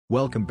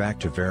Welcome back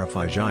to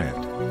Verify Giant,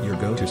 your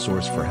go-to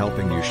source for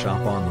helping you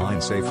shop online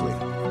safely.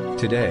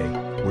 Today,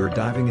 we're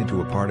diving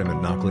into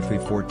Apartament na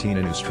Klifie 14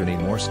 in Ustronie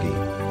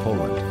Morskie,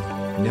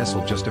 Poland.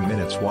 Nestled just a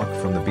minute's walk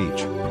from the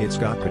beach, it's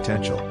got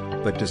potential,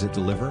 but does it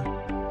deliver?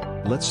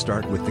 Let's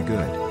start with the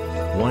good.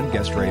 One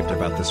guest raved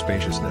about the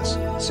spaciousness,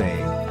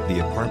 saying, "The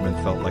apartment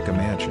felt like a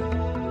mansion.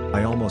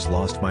 I almost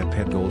lost my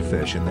pet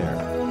goldfish in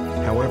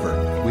there."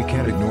 However, we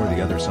can't ignore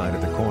the other side of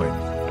the coin.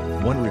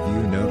 One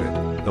review noted,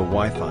 the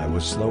Wi-Fi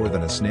was slower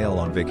than a snail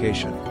on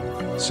vacation.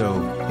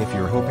 So, if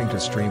you're hoping to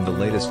stream the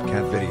latest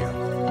cat video,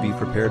 be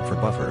prepared for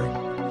buffering.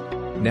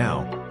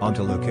 Now,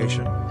 onto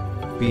location.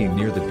 Being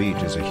near the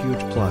beach is a huge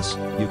plus,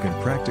 you can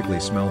practically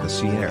smell the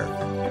sea air.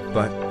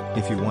 But,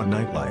 if you want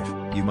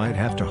nightlife, you might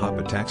have to hop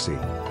a taxi,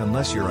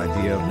 unless your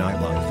idea of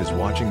nightlife is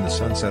watching the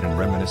sunset and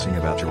reminiscing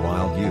about your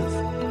wild youth.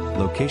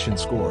 Location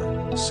score,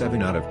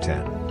 7 out of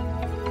 10.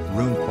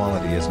 Room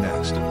quality is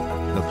next.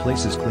 The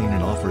place is clean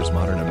and offers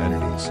modern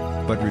amenities,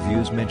 but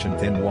reviews mention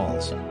thin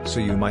walls, so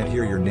you might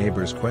hear your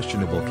neighbor's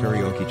questionable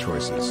karaoke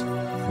choices.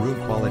 Room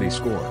quality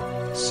score,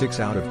 6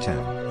 out of 10.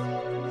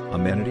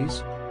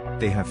 Amenities?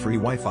 They have free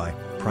Wi-Fi,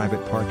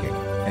 private parking,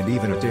 and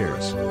even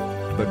stairs.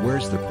 But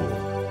where's the pool?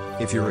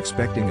 If you're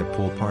expecting a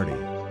pool party,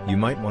 you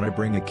might want to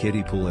bring a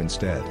kiddie pool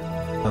instead.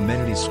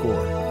 Amenities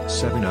score,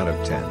 7 out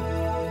of 10.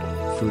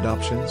 Food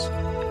options?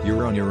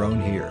 You're on your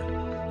own here.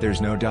 There's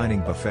no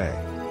dining buffet,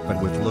 but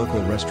with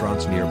local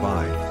restaurants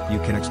nearby, you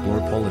can explore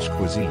Polish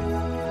cuisine.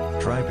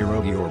 Try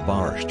pierogi or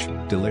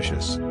borscht,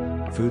 delicious.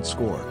 Food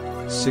score,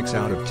 6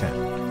 out of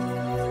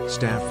 10.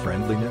 Staff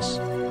friendliness?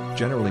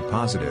 Generally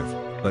positive,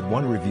 but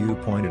one review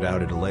pointed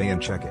out a delay in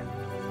check-in.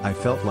 I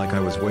felt like I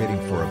was waiting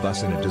for a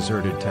bus in a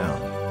deserted town.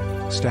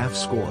 Staff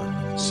score,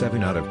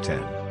 7 out of 10.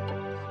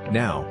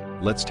 Now,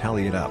 let's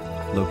tally it up.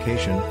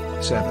 Location,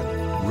 7.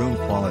 Room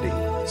quality,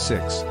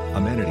 6.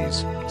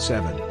 Amenities,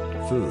 7.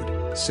 Food,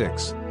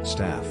 6.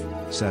 Staff,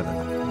 7.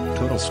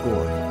 Total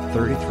score,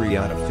 33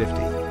 out of 50.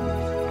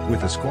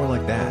 With a score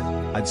like that,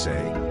 I'd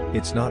say,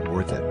 it's not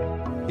worth it.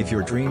 If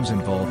your dreams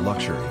involve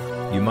luxury,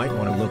 you might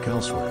want to look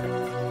elsewhere.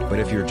 But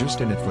if you're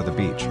just in it for the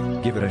beach,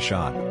 give it a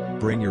shot.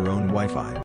 Bring your own Wi-Fi.